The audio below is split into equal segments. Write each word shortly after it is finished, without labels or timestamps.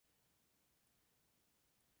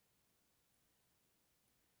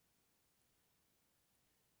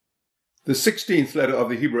The 16th letter of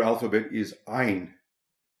the Hebrew alphabet is Ayin.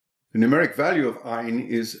 The numeric value of Ayin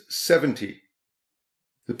is 70.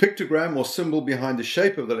 The pictogram or symbol behind the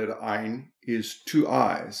shape of the letter Ayin is two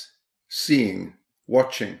eyes, seeing,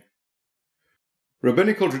 watching.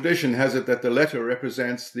 Rabbinical tradition has it that the letter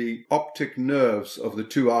represents the optic nerves of the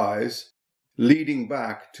two eyes, leading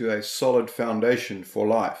back to a solid foundation for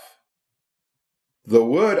life. The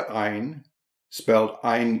word Ayin, spelled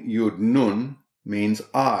Ayin Yud Nun, means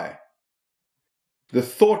eye. The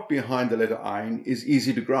thought behind the letter Ayin is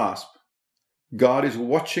easy to grasp. God is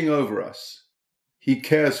watching over us. He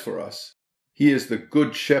cares for us. He is the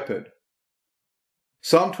good shepherd.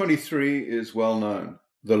 Psalm 23 is well known.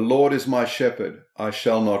 The Lord is my shepherd, I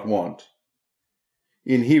shall not want.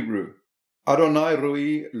 In Hebrew, Adonai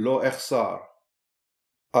Roi lo echsar.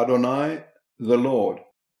 Adonai, the Lord.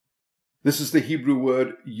 This is the Hebrew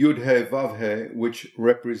word Yud-He Vav-He, which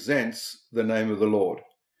represents the name of the Lord,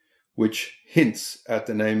 which hints at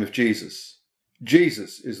the name of Jesus.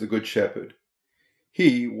 Jesus is the good shepherd.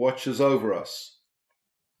 He watches over us.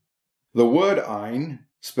 The word Ayin,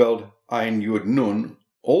 spelled Ayin Yud Nun,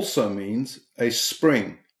 also means a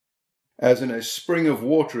spring, as in a spring of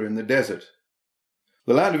water in the desert.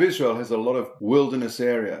 The land of Israel has a lot of wilderness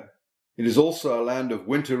area. It is also a land of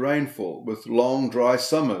winter rainfall with long dry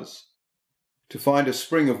summers. To find a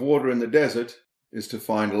spring of water in the desert is to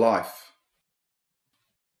find life.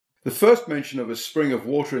 The first mention of a spring of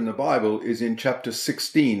water in the Bible is in chapter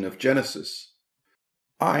 16 of Genesis.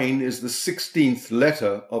 Ayin is the 16th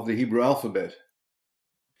letter of the Hebrew alphabet.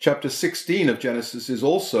 Chapter 16 of Genesis is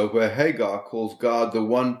also where Hagar calls God the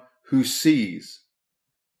one who sees.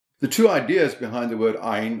 The two ideas behind the word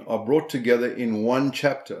Ayin are brought together in one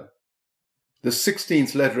chapter, the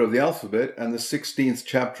 16th letter of the alphabet and the 16th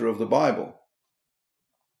chapter of the Bible.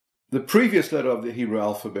 The previous letter of the Hebrew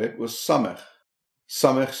alphabet was Samech.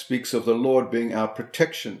 Samech speaks of the Lord being our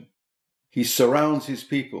protection. He surrounds his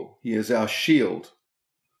people. He is our shield.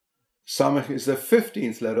 Samech is the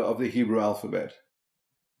 15th letter of the Hebrew alphabet.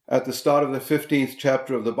 At the start of the 15th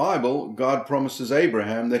chapter of the Bible, God promises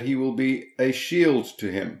Abraham that he will be a shield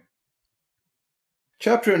to him.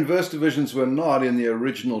 Chapter and verse divisions were not in the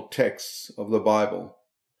original texts of the Bible.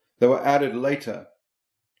 They were added later,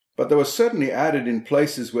 but they were certainly added in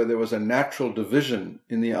places where there was a natural division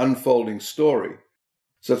in the unfolding story.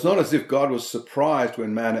 So it's not as if God was surprised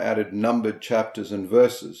when man added numbered chapters and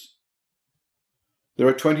verses. There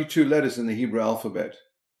are 22 letters in the Hebrew alphabet.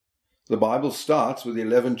 The Bible starts with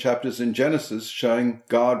 11 chapters in Genesis showing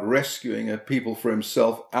God rescuing a people for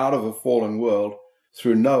himself out of a fallen world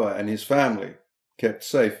through Noah and his family, kept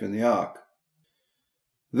safe in the ark.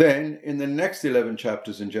 Then, in the next 11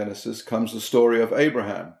 chapters in Genesis comes the story of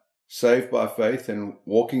Abraham, saved by faith and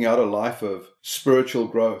walking out a life of spiritual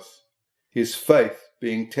growth, his faith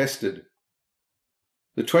being tested.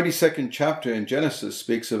 The 22nd chapter in Genesis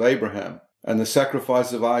speaks of Abraham and the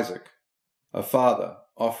sacrifice of Isaac, a father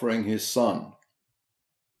offering his son.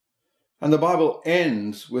 And the Bible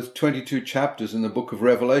ends with 22 chapters in the book of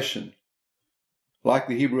Revelation. Like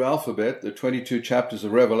the Hebrew alphabet, the 22 chapters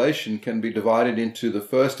of Revelation can be divided into the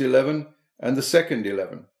first 11 and the second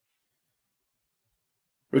 11.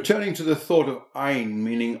 Returning to the thought of Ayin,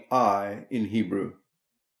 meaning eye in Hebrew.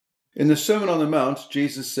 In the Sermon on the Mount,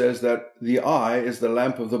 Jesus says that the eye is the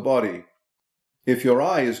lamp of the body. If your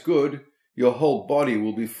eye is good, your whole body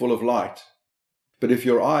will be full of light. But if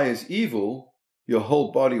your eye is evil, your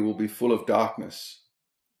whole body will be full of darkness.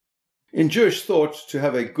 In Jewish thought, to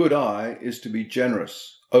have a good eye is to be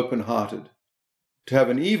generous, open-hearted. To have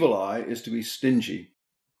an evil eye is to be stingy.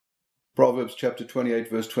 Proverbs chapter 28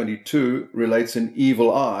 verse 22 relates an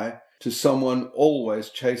evil eye to someone always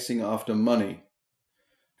chasing after money.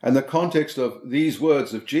 And the context of these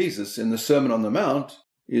words of Jesus in the Sermon on the Mount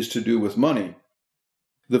is to do with money.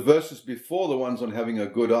 The verses before the ones on having a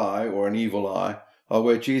good eye or an evil eye are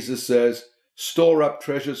where Jesus says, "Store up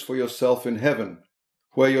treasures for yourself in heaven.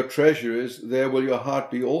 Where your treasure is, there will your heart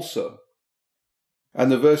be also." And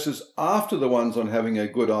the verses after the ones on having a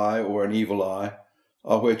good eye or an evil eye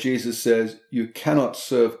are where Jesus says, "You cannot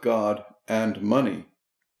serve God and money."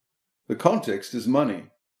 The context is money.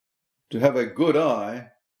 To have a good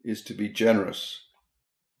eye is to be generous.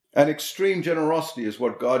 And extreme generosity is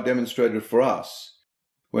what God demonstrated for us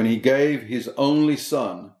when he gave his only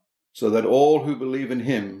Son, so that all who believe in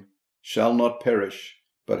him shall not perish,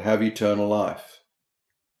 but have eternal life.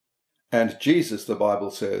 And Jesus, the Bible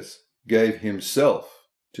says, gave himself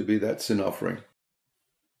to be that sin offering.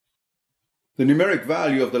 The numeric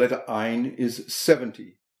value of the letter Ayin is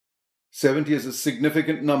 70. 70 is a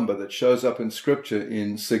significant number that shows up in Scripture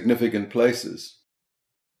in significant places.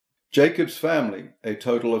 Jacob's family, a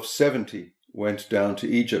total of 70, went down to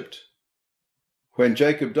Egypt. When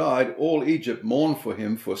Jacob died, all Egypt mourned for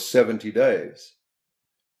him for 70 days.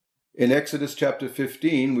 In Exodus chapter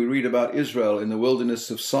 15, we read about Israel in the wilderness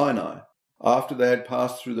of Sinai, after they had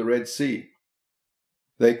passed through the Red Sea.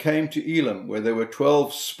 They came to Elim, where there were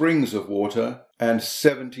 12 springs of water and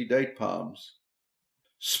 70 date palms.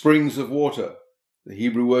 Springs of water. The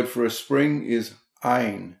Hebrew word for a spring is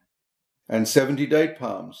Ayin. And 70 date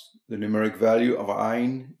palms. The numeric value of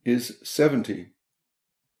Ayin is 70.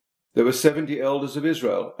 There were 70 elders of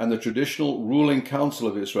Israel, and the traditional ruling council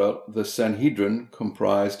of Israel, the Sanhedrin,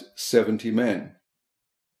 comprised 70 men.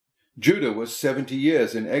 Judah was 70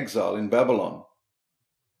 years in exile in Babylon.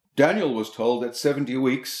 Daniel was told that 70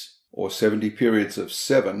 weeks, or 70 periods of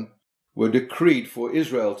 7, were decreed for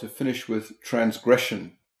Israel to finish with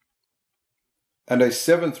transgression. And a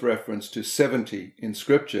seventh reference to 70 in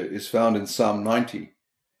Scripture is found in Psalm 90.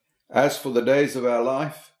 As for the days of our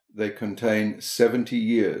life, they contain 70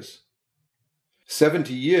 years.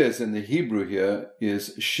 70 years in the Hebrew here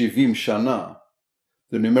is Shivim Shana.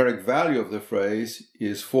 The numeric value of the phrase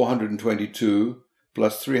is 422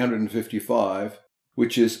 plus 355,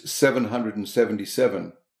 which is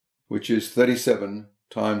 777, which is 37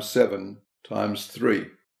 times 7 times 3.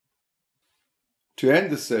 To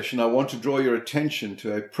end this session, I want to draw your attention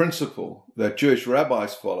to a principle that Jewish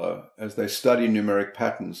rabbis follow as they study numeric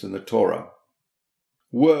patterns in the Torah.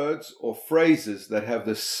 Words or phrases that have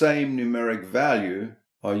the same numeric value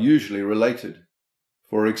are usually related.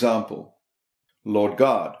 For example, Lord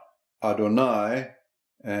God, Adonai,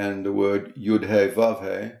 and the word Yud-He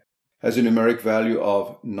Vav-He has a numeric value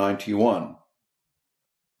of 91.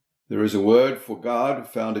 There is a word for God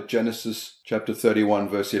found at Genesis chapter 31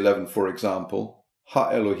 verse 11, for example,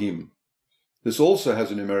 Ha-Elohim. This also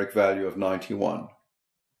has a numeric value of 91.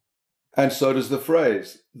 And so does the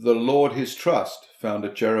phrase, the Lord his trust, found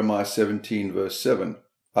at Jeremiah 17 verse 7,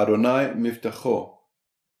 Adonai Miftacho.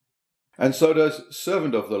 And so does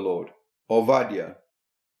servant of the Lord, Ovadia.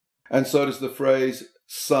 And so does the phrase,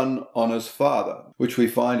 son honors father, which we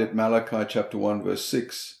find at Malachi chapter 1 verse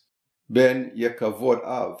 6, Ben Yekavod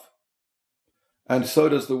Av. And so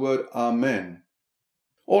does the word Amen,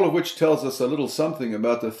 all of which tells us a little something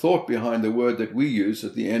about the thought behind the word that we use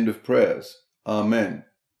at the end of prayers, Amen.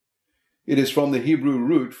 It is from the Hebrew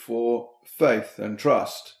root for faith and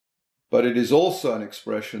trust, but it is also an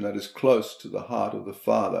expression that is close to the heart of the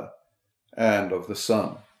Father and of the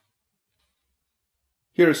Son.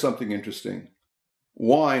 Here is something interesting.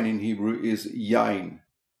 Wine in Hebrew is yain.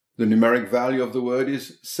 The numeric value of the word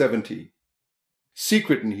is 70.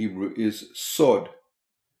 Secret in Hebrew is sod,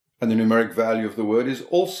 and the numeric value of the word is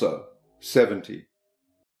also 70.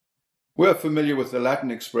 We are familiar with the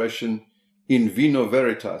Latin expression in vino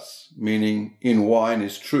veritas, meaning in wine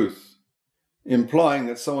is truth, implying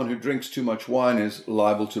that someone who drinks too much wine is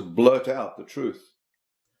liable to blurt out the truth.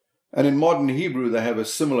 And in modern Hebrew they have a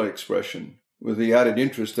similar expression, with the added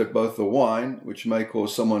interest that both the wine, which may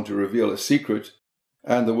cause someone to reveal a secret,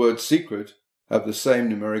 and the word secret have the same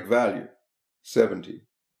numeric value, 70.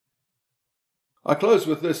 I close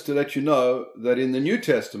with this to let you know that in the New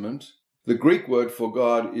Testament, the Greek word for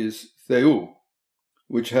God is theou,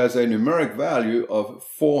 which has a numeric value of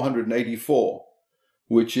 484,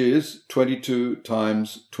 which is 22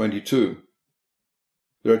 times 22.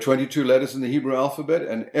 There are 22 letters in the Hebrew alphabet,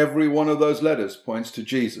 and every one of those letters points to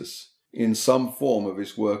Jesus in some form of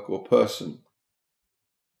his work or person.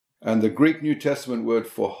 And the Greek New Testament word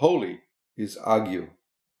for holy is agiu,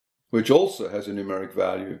 which also has a numeric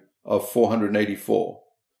value of 484,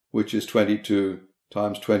 which is 22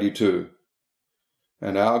 times 22.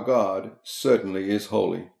 And our God certainly is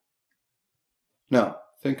holy. Now,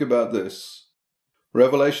 think about this.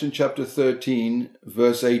 Revelation chapter 13,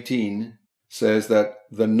 verse 18 says that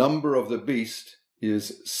the number of the beast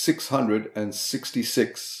is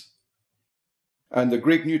 666. And the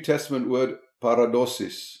Greek New Testament word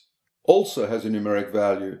paradosis also has a numeric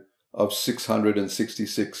value of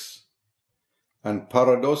 666. And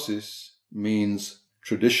paradosis means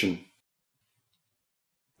tradition.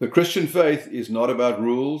 The Christian faith is not about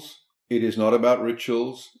rules, it is not about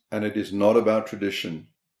rituals, and it is not about tradition.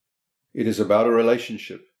 It is about a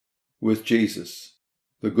relationship with Jesus,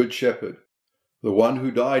 the Good Shepherd, the one who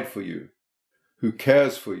died for you, who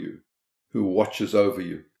cares for you, who watches over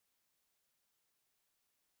you.